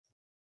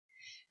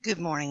Good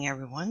morning,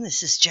 everyone.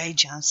 This is Jay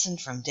Johnson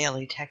from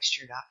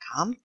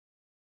dailytexture.com.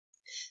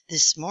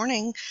 This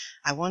morning,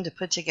 I wanted to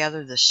put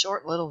together this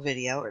short little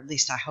video, or at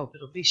least I hope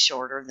it'll be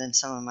shorter than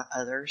some of my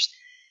others,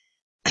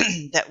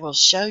 that will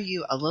show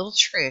you a little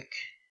trick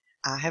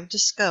I have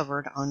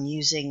discovered on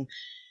using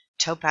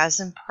Topaz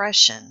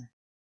Impression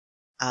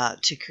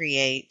to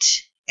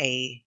create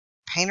a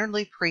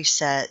painterly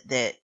preset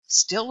that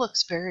still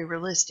looks very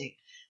realistic,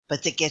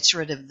 but that gets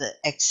rid of the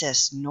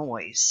excess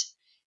noise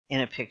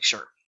in a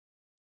picture.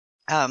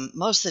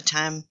 Most of the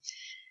time,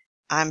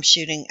 I'm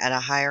shooting at a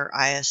higher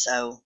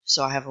ISO,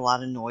 so I have a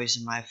lot of noise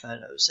in my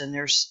photos. And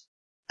there's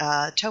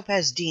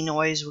Topaz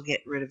denoise will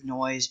get rid of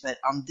noise, but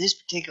on this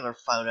particular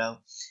photo,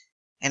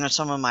 and on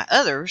some of my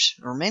others,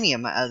 or many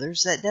of my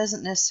others, that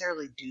doesn't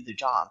necessarily do the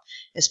job,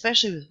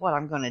 especially with what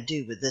I'm going to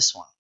do with this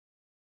one.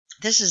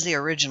 This is the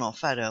original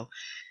photo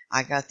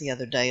I got the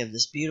other day of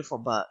this beautiful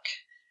buck.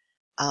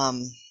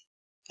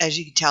 As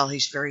you can tell,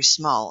 he's very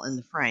small in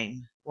the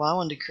frame. Well, I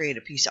wanted to create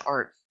a piece of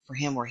art for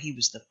him where he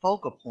was the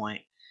focal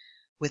point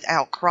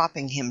without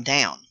cropping him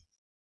down.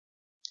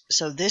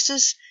 So this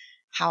is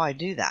how I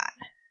do that.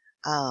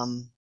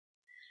 I'm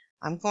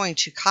going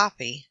to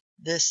copy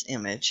this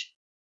image,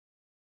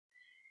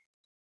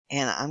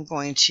 and I'm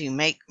going to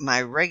make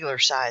my regular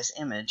size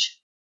image,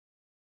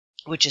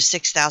 which is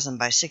 6,000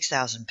 by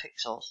 6,000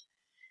 pixels,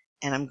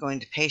 and I'm going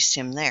to paste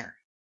him there.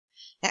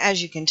 Now,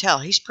 as you can tell,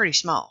 he's pretty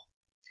small.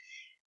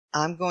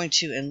 I'm going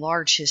to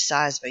enlarge his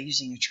size by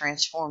using a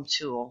transform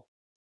tool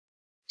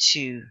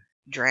to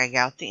drag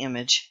out the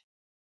image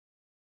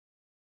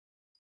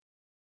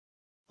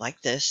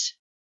like this.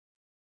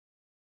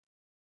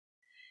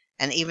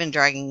 And even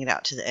dragging it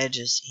out to the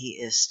edges, he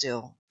is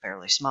still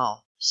fairly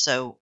small.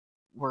 So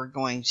we're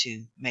going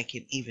to make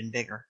him even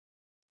bigger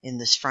in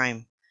this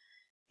frame,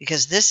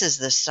 because this is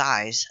the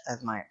size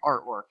of my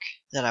artwork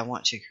that I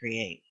want to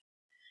create.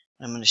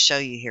 I'm going to show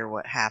you here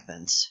what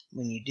happens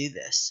when you do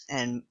this.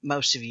 And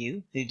most of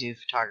you who do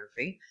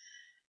photography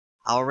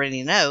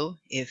already know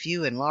if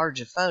you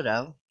enlarge a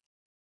photo,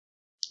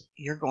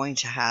 you're going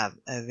to have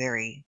a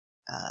very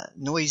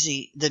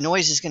the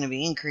noise is going to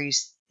be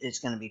increased. It's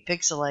going to be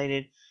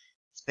pixelated.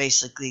 It's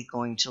basically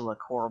going to look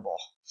horrible.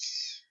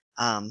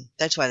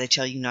 That's why they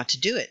tell you not to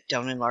do it.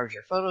 Don't enlarge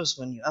your photos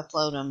when you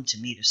upload them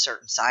to meet a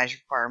certain size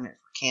requirement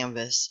for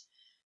Canvas,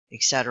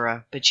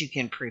 etc. But you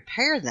can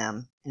prepare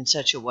them in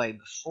such a way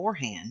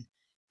beforehand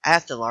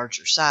at the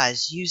larger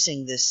size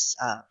using this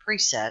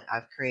preset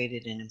I've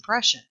created in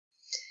Impression.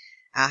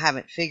 I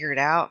haven't figured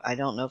out. I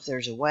don't know if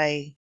there's a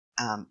way,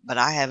 but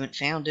I haven't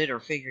found it or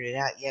figured it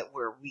out yet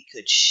where we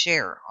could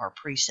share our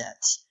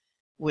presets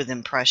with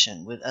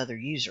Impression with other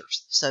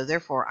users. So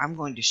therefore, I'm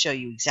going to show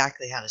you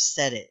exactly how to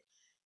set it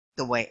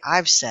the way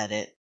I've set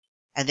it,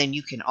 and then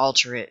you can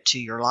alter it to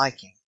your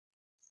liking.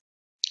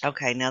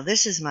 Okay, now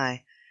this is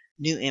my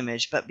new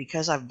image, but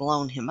because I've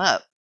blown him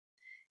up,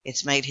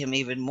 it's made him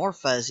even more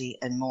fuzzy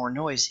and more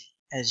noisy,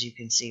 as you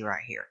can see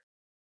right here.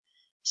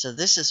 So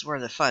this is where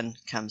the fun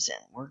comes in.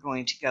 We're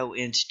going to go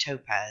into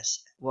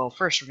Topaz. Well,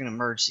 first we're going to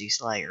merge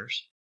these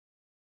layers,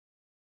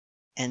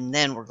 and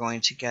then we're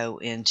going to go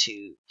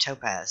into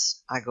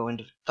Topaz. I go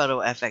into Photo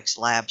FX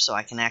Lab so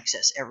I can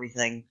access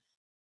everything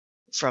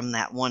from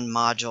that one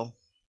module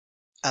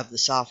of the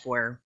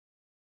software.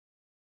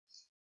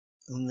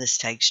 And this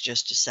takes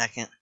just a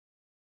second.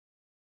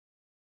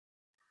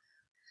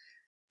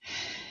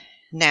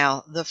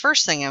 Now, the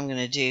first thing I'm going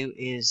to do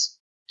is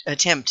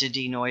attempt to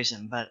denoise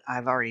him, but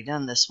I've already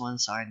done this one,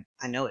 so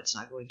I know it's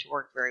not going to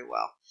work very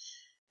well.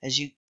 As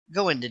you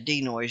go into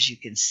denoise, you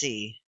can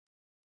see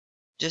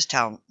just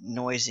how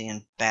noisy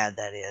and bad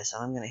that is.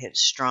 I'm going to hit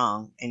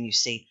strong, and you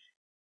see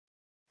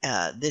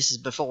this is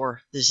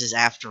before, this is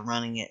after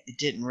running it. It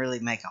didn't really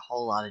make a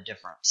whole lot of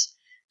difference.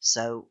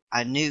 So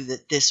I knew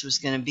that this was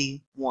going to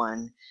be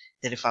one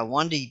that if I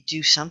wanted to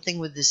do something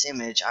with this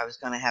image, I was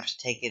going to have to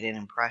take it in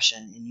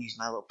Impression and use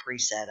my little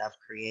preset I've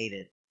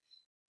created.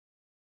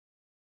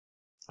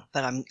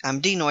 But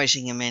I'm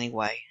denoising him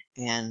anyway,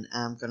 and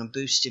I'm going to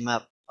boost him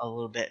up a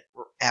little bit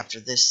after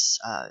this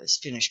is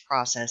finished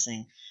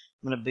processing.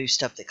 I'm going to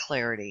boost up the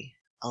clarity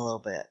a little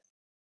bit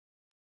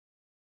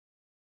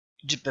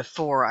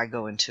before I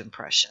go into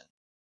Impression.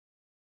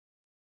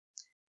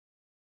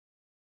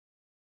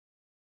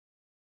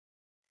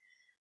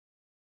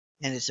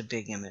 And it's a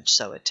big image,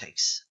 so it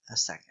takes a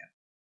second.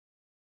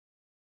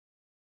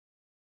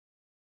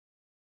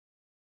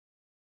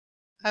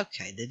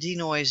 Okay, the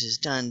denoise is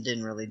done.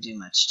 Didn't really do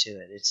much to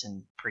it. It's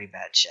in pretty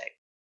bad shape.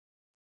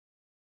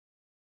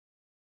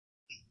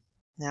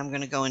 Now I'm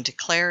going to go into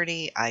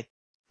clarity. I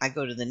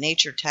go to the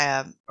nature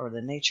tab or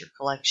the nature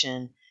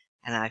collection,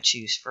 and I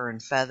choose fur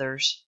and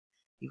feathers.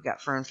 You've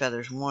got fur and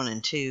feathers 1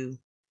 and 2.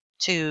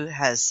 2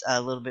 has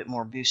a little bit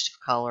more boost of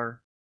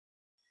color.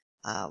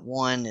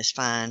 1 is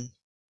fine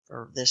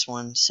for this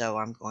one, so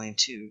I'm going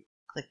to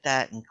click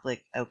that and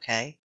click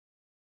OK.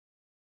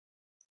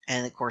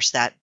 And of course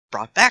that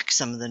brought back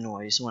some of the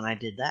noise when I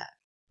did that.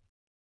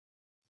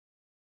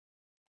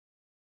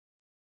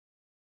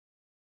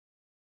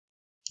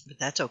 But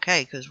that's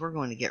okay, because we're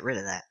going to get rid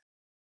of that.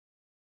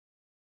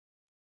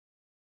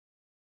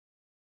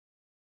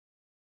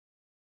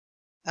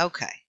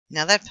 Okay,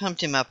 now that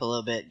pumped him up a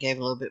little bit, gave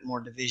a little bit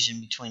more division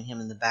between him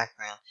and the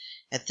background.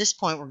 At this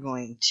point, we're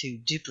going to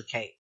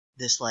duplicate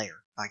this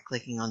layer by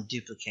clicking on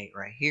Duplicate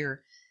right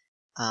here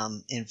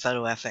in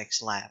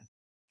PhotoFX Lab.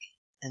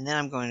 And then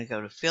I'm going to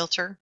go to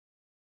Filter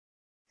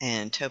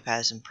and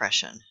Topaz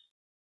Impression.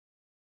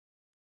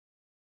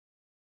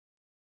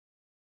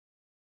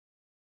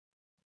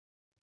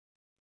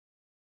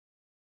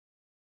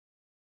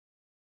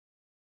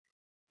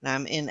 Now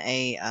I'm in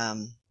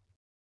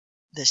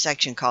the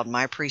section called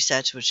My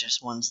Presets, which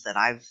is ones that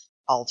I've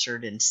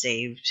altered and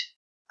saved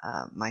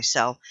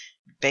myself.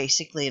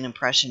 Basically, an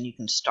impression, you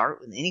can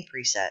start with any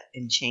preset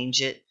and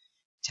change it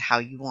to how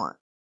you want.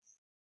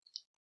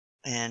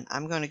 And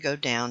I'm going to go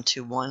down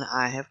to one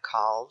I have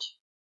called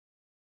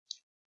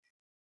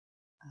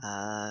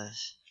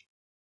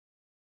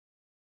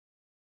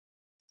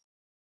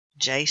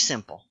J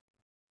Simple.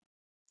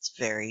 It's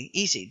very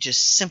easy,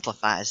 just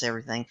simplifies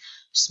everything,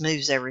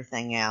 smooths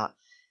everything out.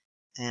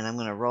 And I'm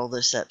going to roll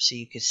this up so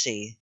you can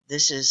see.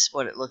 This is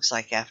what it looks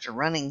like after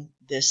running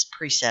this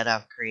preset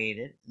I've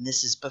created, and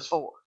this is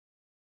before.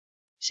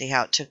 See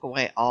how it took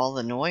away all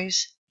the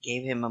noise?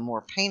 Gave him a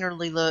more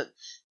painterly look,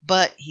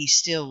 but he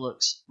still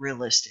looks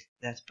realistic.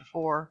 That's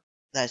before,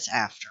 that's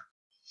after.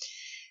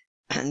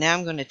 Now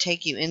I'm going to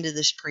take you into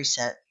this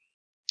preset,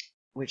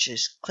 which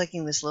is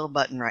clicking this little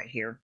button right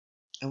here.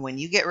 And when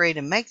you get ready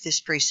to make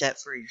this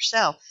preset for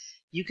yourself,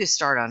 you could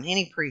start on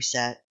any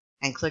preset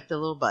and click the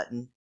little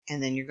button,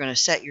 and then you're going to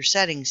set your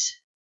settings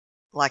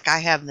like I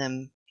have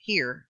them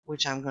here,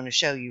 which I'm going to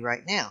show you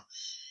right now.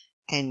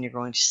 And you're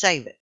going to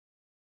save it.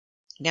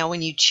 Now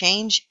when you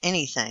change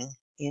anything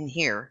in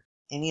here,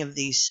 any of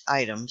these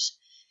items,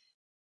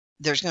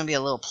 there's going to be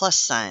a little plus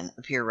sign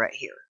appear right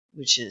here,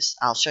 which is,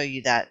 I'll show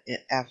you that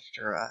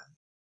after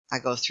I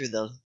go through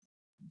the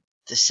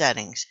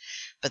settings.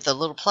 But the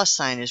little plus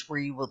sign is where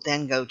you will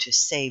then go to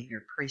save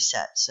your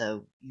preset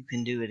so you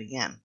can do it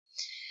again.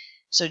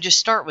 So just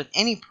start with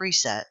any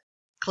preset,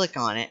 click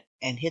on it,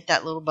 and hit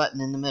that little button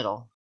in the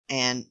middle.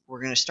 And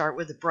we're going to start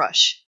with a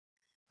brush.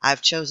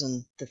 I've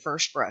chosen the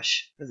first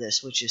brush for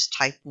this, which is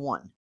type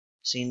 1.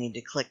 So you need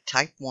to click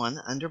type 1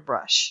 under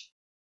brush.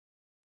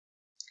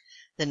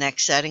 The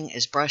next setting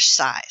is brush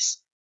size.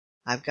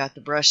 I've got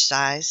the brush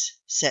size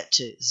set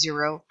to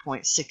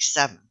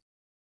 0.67,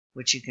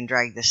 which you can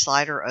drag the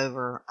slider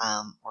over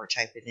or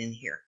type it in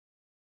here.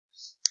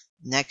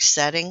 Next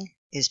setting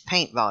is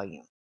paint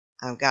volume.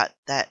 I've got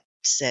that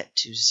set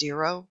to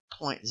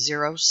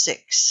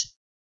 0.06.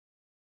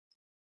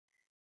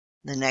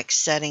 The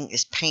next setting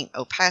is paint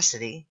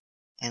opacity,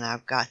 and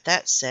I've got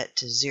that set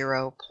to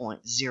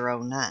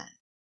 0.09.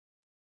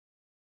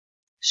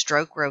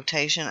 Stroke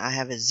rotation I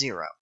have at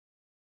 0.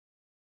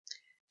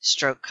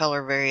 Stroke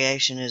color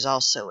variation is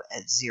also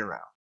at 0.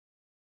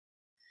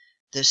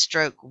 The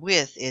stroke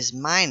width is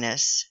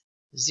minus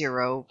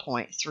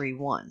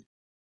 0.31.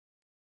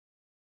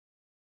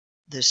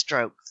 The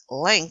stroke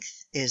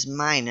length is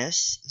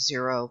minus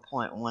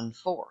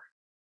 0.14.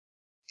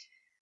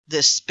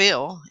 The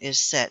spill is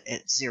set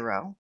at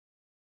 0.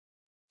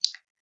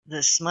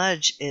 The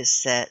smudge is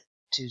set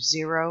to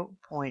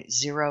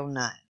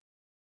 0.09.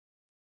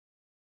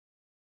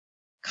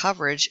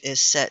 Coverage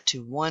is set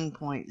to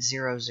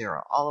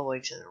 1.00, all the way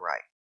to the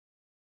right.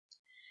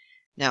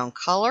 Now in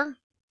color,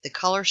 the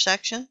color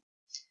section,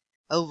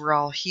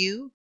 overall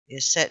hue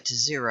is set to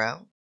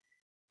 0.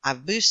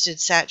 I've boosted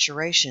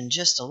saturation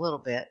just a little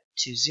bit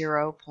to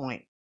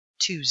 0.20,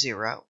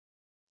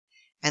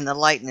 and the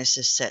lightness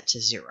is set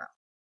to 0.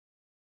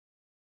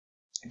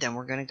 Then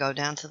we're going to go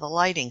down to the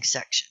lighting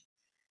section.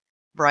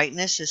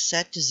 Brightness is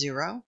set to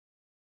 0.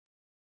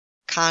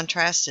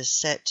 Contrast is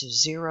set to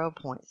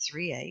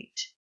 0.38.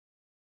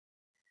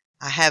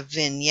 I have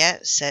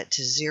vignette set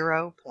to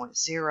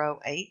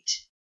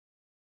 0.08.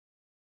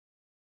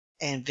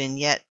 And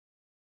vignette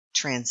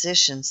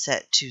transition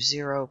set to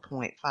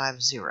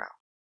 0.50.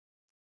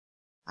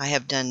 I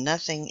have done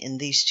nothing in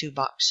these two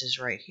boxes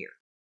right here.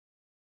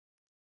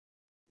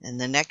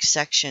 And the next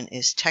section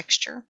is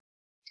texture.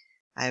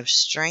 I have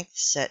strength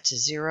set to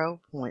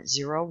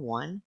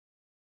 0.01.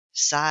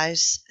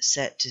 Size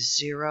set to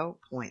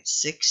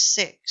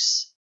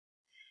 0.66.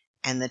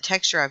 And the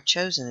texture I've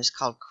chosen is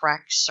called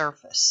cracked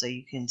surface. So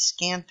you can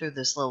scan through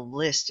this little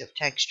list of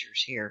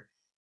textures here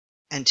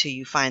until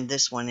you find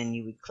this one, and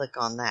you would click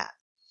on that.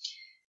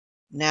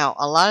 Now,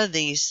 a lot of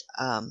these,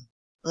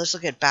 let's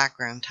look at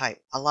background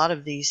type. A lot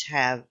of these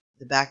have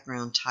the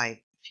background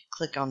type. If you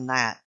click on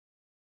that,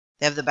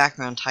 they have the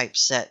background type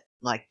set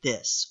like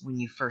this when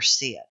you first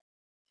see it.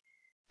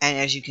 And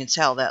as you can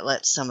tell, that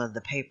lets some of the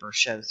paper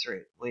show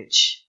through,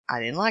 which I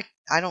didn't like.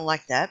 I don't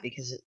like that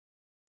because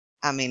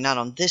not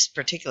on this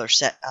particular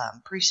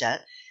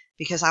preset,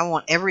 because I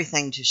want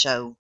everything to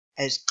show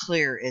as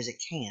clear as it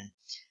can.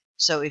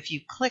 So if you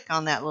click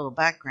on that little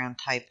background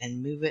type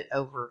and move it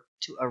over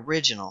to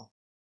original,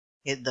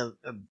 the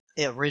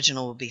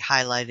original will be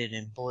highlighted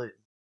in blue.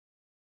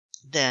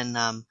 Then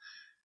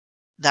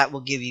that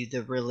will give you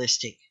the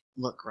realistic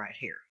look right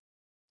here.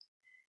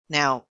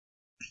 Now,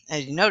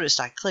 as you noticed,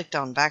 I clicked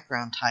on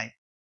background type,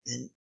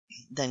 and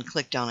then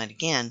clicked on it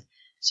again.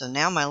 So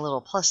now my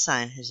little plus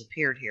sign has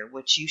appeared here,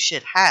 which you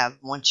should have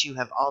once you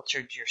have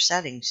altered your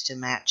settings to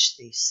match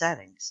these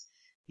settings.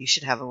 You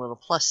should have a little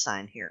plus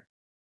sign here.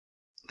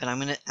 But I'm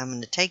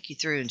gonna take you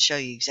through and show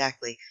you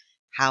exactly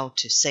how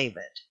to save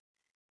it,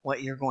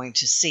 what you're going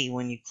to see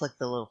when you click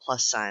the little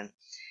plus sign.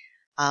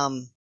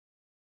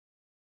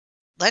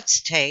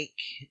 Let's take,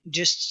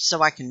 just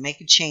so I can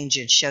make a change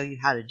and show you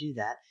how to do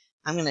that,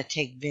 I'm going to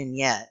take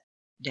vignette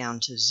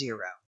down to 0.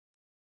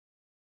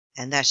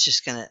 And that's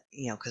just going to,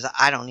 because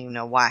I don't even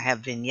know why I have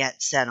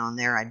vignette set on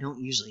there. I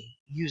don't usually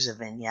use a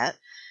vignette.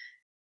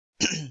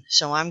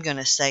 So I'm going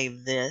to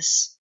save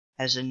this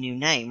as a new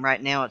name.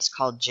 Right now it's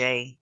called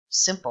J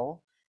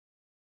Simple,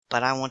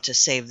 but I want to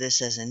save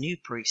this as a new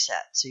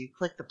preset. So you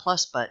click the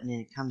plus button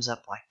and it comes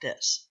up like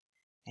this.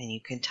 And you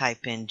can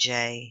type in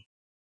J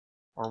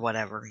or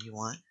whatever you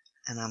want.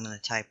 And I'm going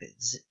to type it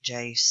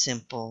J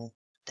Simple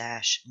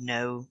dash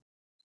no.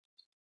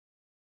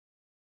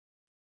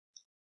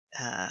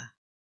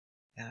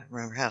 Gotta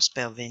remember how to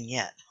spell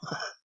vignette.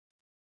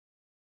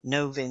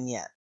 No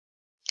vignette.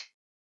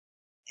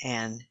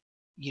 And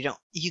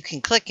you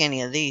can click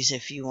any of these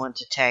if you want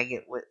to tag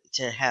it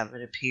to have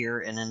it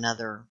appear in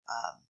another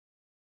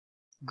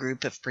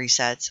group of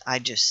presets. I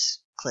just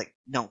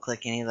don't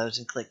click any of those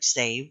and click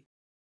save,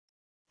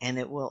 and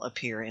it will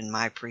appear in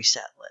my preset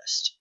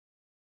list.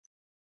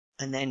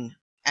 And then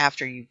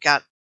after you've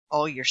got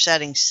all your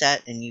settings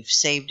set and you've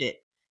saved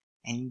it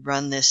and you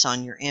run this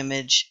on your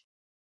image,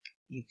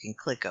 you can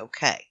click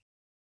OK.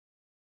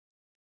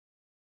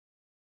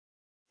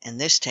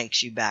 And this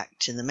takes you back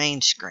to the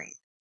main screen.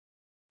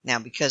 Now,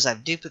 because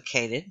I've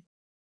duplicated,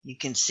 you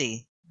can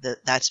see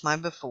that that's my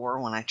before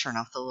when I turn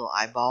off the little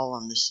eyeball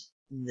on this.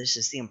 This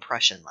is the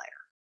impression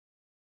layer.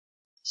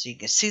 So you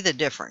can see the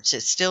difference.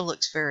 It still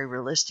looks very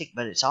realistic,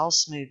 but it's all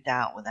smoothed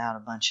out without a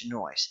bunch of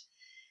noise.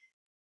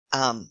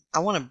 I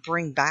want to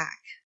bring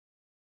back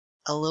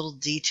a little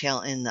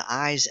detail in the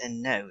eyes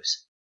and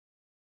nose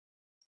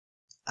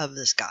of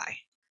this guy.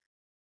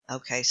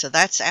 Okay, so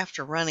that's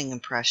after running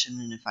impression,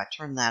 and if I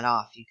turn that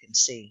off, you can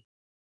see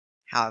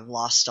how I've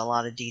lost a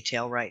lot of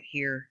detail right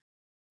here,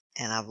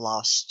 and I've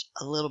lost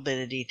a little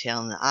bit of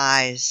detail in the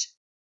eyes,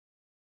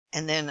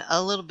 and then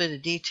a little bit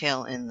of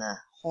detail in the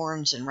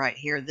horns. And right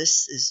here,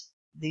 this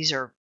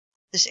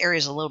area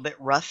is a little bit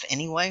rough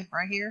anyway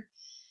right here,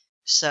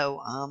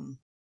 so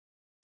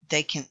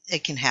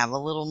it can have a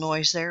little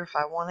noise there if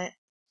I want it.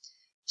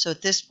 So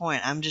at this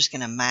point, I'm just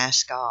going to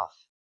mask off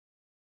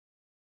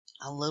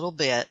a little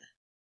bit.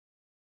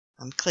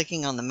 I'm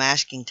clicking on the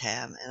masking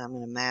tab, and I'm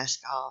going to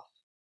mask off.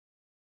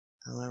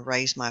 I'm going to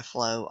raise my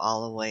flow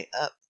all the way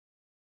up.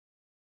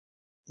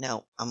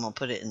 No, I'm going to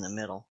put it in the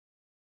middle.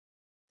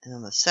 And I'm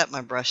going to set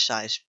my brush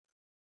size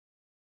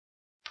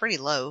pretty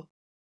low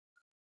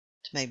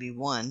to maybe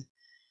 1.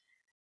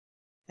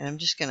 And I'm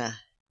just going to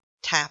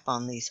tap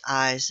on these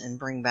eyes and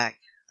bring back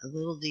a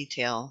little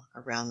detail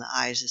around the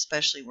eyes,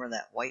 especially where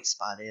that white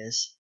spot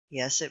is.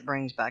 Yes, it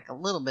brings back a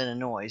little bit of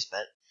noise,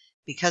 but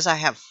because I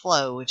have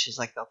flow, which is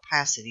like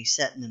opacity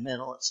set in the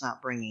middle, it's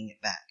not bringing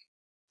it back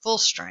full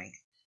strength,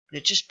 but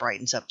it just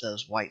brightens up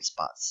those white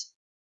spots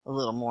a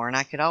little more. And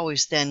I could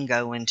always then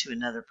go into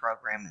another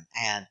program and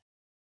add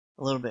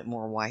a little bit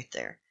more white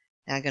there.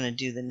 Now I'm going to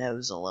do the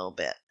nose a little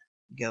bit.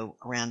 Go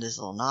around his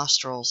little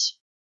nostrils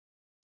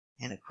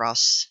and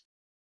across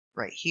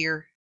right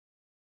here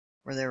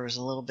where there was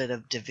a little bit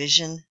of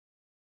division,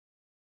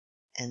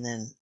 and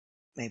then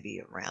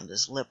maybe around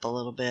his lip a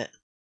little bit.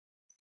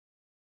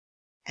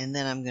 And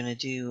then I'm going to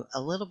do a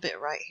little bit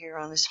right here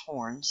on his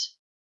horns.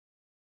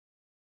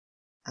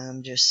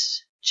 I'm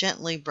just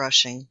gently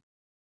brushing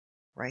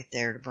right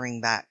there to bring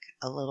back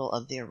a little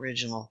of the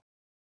original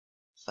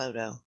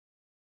photo.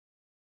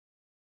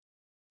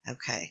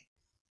 Okay,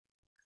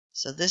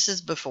 so this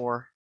is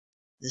before,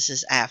 this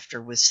is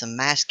after with some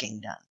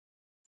masking done.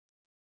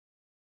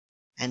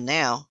 And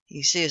now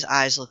you see his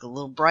eyes look a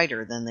little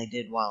brighter than they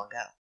did a while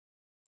ago.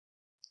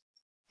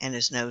 And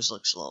his nose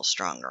looks a little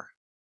stronger.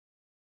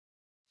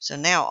 So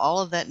now all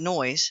of that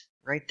noise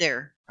right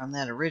there from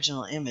that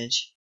original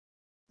image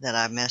that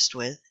I messed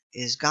with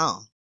is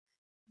gone,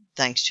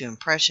 thanks to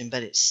impression,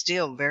 but it's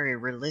still very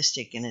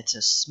realistic and it's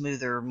a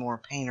smoother,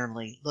 more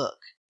painterly look.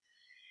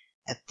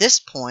 At this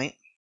point,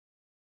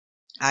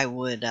 I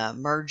would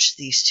merge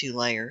these two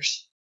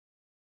layers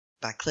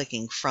by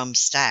clicking from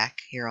stack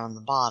here on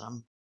the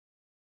bottom.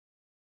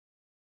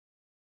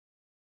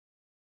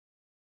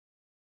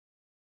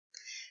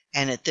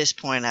 And at this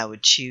point, I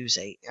would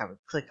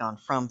click on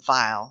from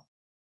file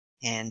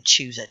and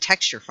choose a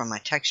texture from my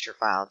texture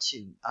file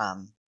to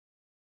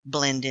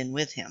blend in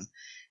with him,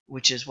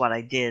 which is what I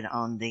did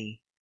on the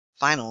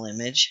final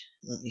image.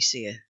 Let me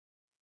see.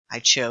 I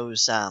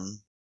chose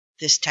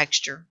this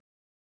texture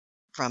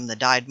from the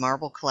dyed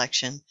marble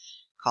collection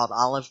called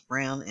olive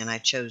brown, and I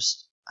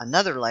chose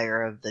another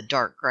layer of the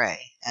dark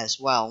gray as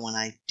well when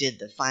I did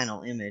the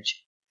final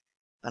image.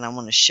 But I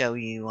want to show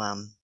you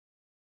well,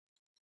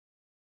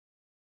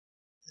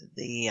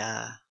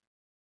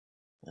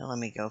 let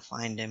me go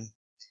find him.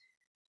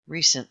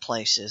 recent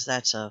places.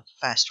 That's a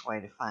fast way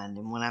to find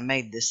him. When I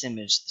made this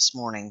image this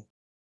morning,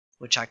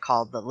 which I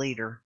called the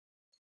leader,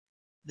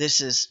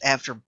 this is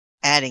after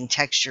adding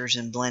textures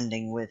and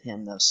blending with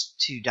him, those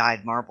two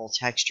dyed marble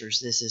textures.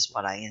 This is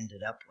what I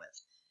ended up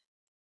with.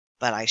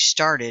 But I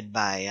started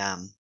by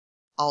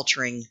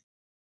altering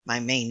my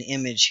main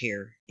image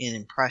here in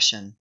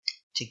impression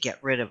to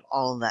get rid of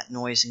all of that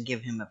noise and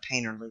give him a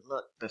painterly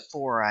look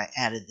before I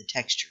added the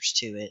textures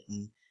to it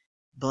and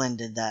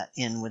blended that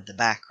in with the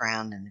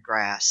background and the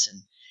grass.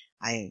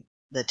 And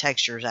the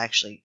textures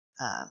actually,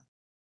 I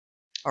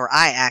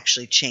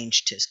actually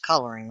changed his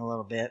coloring a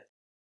little bit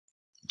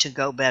to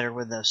go better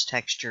with those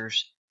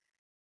textures.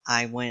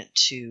 I went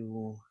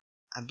to,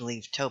 I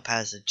believe,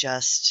 Topaz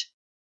Adjust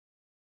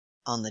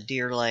on the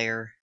deer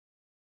layer,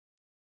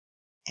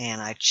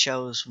 and I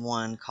chose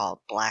one called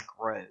Black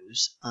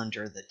Rose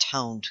under the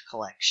toned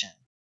collection.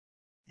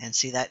 And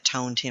see, that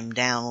toned him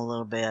down a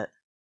little bit,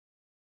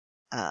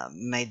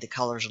 made the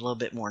colors a little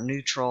bit more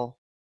neutral,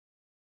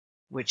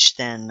 which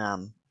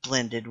then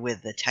blended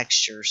with the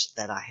textures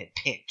that I had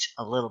picked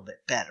a little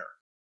bit better.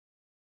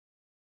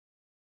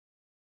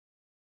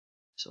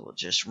 So we'll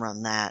just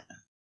run that.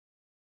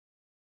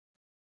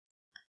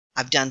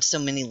 I've done so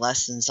many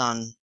lessons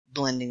on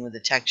blending with the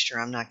texture,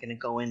 I'm not going to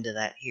go into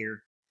that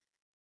here.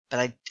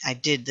 But I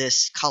did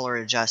this color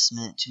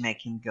adjustment to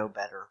make him go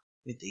better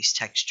with these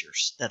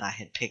textures that I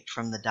had picked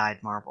from the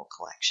dyed marble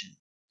collection.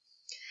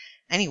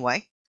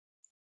 Anyway,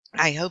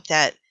 I hope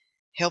that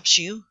helps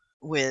you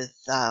with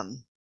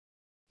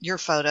your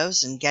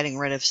photos and getting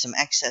rid of some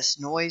excess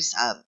noise.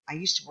 I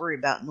used to worry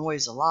about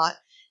noise a lot,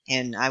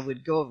 and I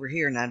would go over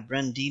here and I'd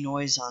run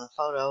denoise on a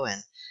photo,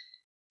 and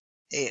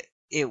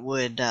it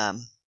would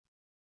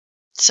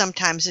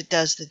sometimes it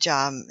does the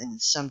job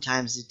and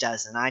sometimes it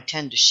doesn't. I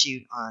tend to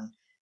shoot on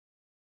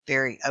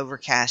very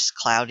overcast,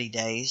 cloudy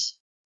days.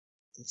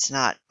 It's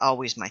not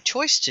always my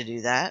choice to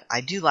do that.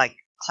 I do like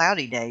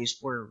cloudy days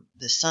where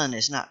the sun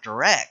is not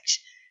direct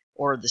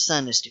or the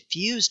sun is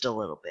diffused a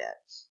little bit.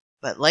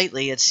 But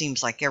lately, it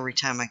seems like every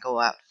time I go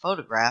out to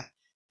photograph,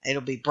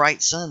 it'll be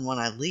bright sun when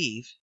I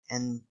leave,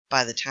 and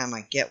by the time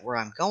I get where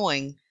I'm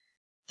going,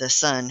 the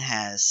sun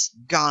has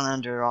gone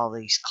under all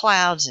these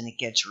clouds, and it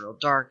gets real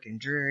dark and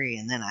dreary,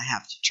 and then I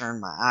have to turn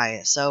my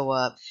ISO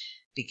up,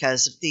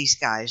 because if these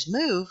guys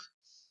move,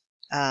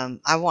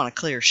 I want a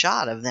clear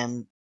shot of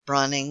them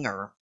running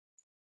or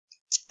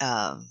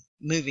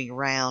moving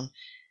around.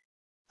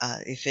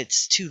 If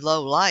it's too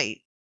low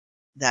light,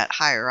 that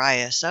higher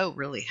ISO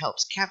really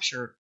helps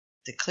capture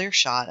the clear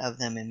shot of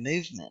them in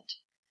movement.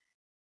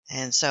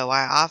 And so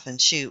I often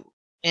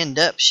end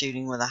up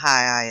shooting with a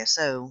high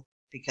ISO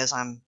because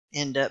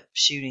end up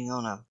shooting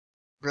on a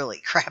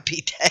really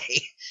crappy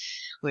day,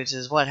 which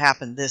is what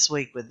happened this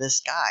week with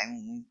this guy.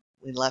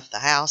 We left the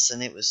house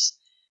and it was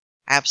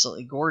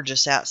absolutely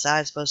gorgeous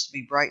outside, supposed to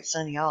be bright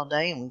sunny all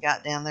day, and we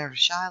got down there to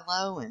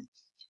Shiloh, and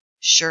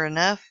sure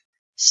enough,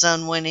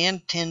 sun went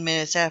in 10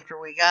 minutes after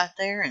we got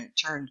there, and it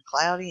turned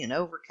cloudy and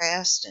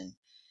overcast, and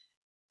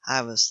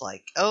I was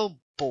like, oh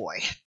boy.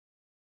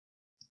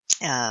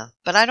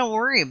 But I don't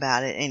worry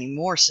about it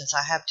anymore since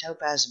I have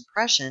Topaz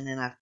Impression, and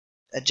I've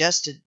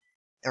adjusted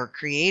or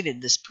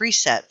created this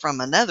preset from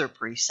another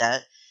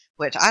preset,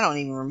 which I don't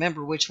even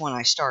remember which one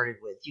I started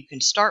with. You can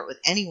start with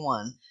any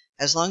one.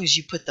 As long as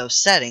you put those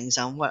settings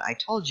on what I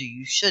told you,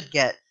 you should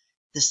get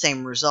the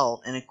same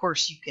result. And of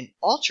course, you can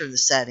alter the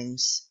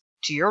settings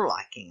to your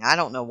liking. I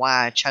don't know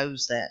why I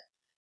chose that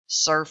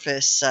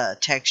surface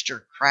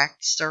texture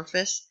cracked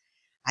surface.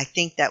 I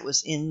think that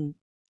was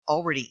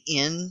already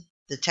in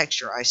the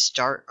texture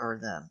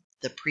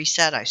the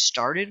preset I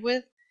started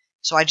with,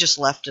 so I just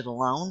left it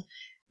alone.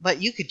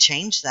 But you could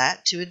change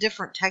that to a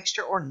different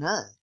texture or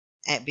none.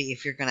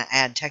 If you're going to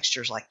add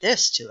textures like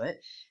this to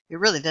it, it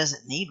really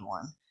doesn't need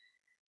one.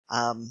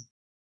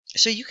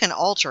 So you can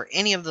alter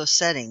any of those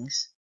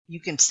settings. You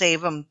can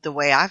save them the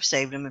way I've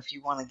saved them if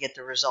you want to get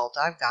the result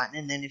I've gotten.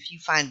 And then if you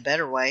find a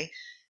better way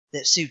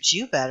that suits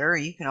you better,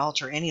 you can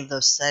alter any of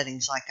those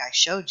settings like I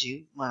showed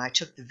you when I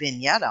took the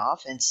vignette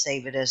off and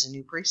save it as a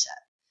new preset.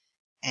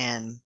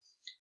 And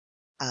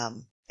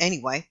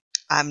anyway,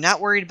 I'm not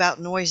worried about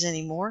noise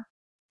anymore.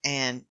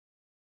 And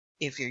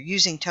if you're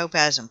using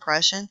Topaz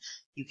Impression,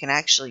 you can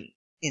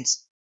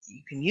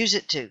use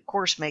it to, of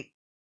course, make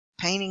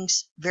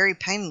paintings, very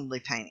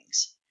painterly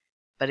paintings.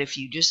 But if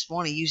you just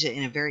want to use it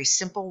in a very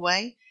simple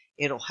way,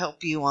 it'll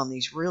help you on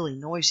these really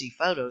noisy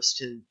photos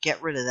to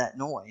get rid of that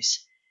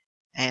noise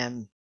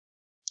and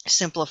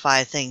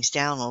simplify things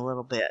down a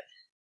little bit.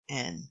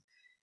 And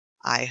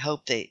I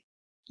hope that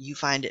you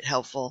find it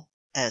helpful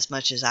as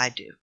much as I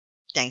do.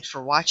 Thanks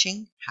for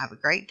watching. Have a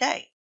great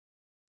day.